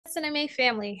SNMA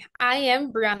family. I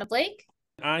am Brianna Blake,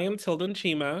 I am Tilden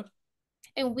Chima.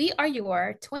 and we are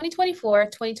your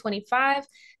 2024-2025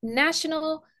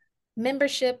 National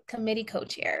Membership Committee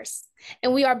co-chairs.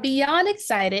 And we are beyond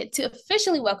excited to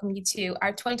officially welcome you to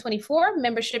our 2024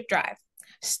 membership drive,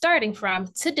 starting from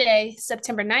today,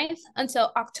 September 9th,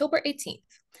 until October 18th.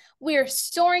 We are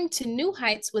soaring to new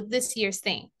heights with this year's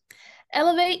theme: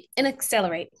 Elevate and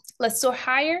Accelerate. Let's soar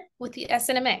higher with the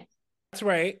SNMA. That's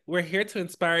right. We're here to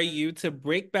inspire you to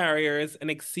break barriers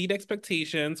and exceed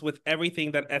expectations with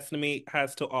everything that SNMA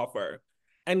has to offer.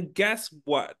 And guess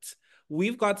what?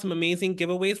 We've got some amazing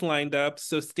giveaways lined up,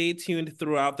 so stay tuned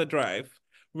throughout the drive.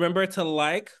 Remember to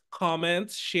like,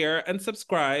 comment, share, and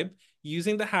subscribe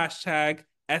using the hashtag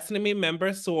SNMA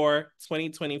Member Soar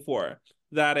 2024.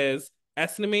 That is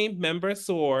SNMA Member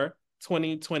Soar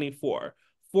 2024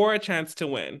 for a chance to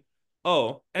win.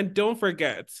 Oh, and don't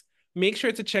forget, make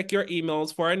sure to check your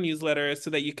emails for our newsletters so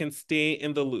that you can stay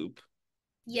in the loop.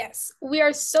 Yes, we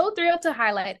are so thrilled to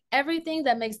highlight everything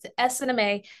that makes the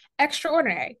SNMA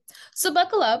extraordinary. So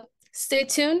buckle up, stay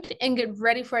tuned, and get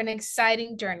ready for an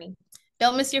exciting journey.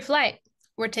 Don't miss your flight.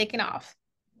 We're taking off.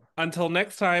 Until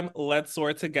next time, let's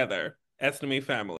soar together. SNMA family.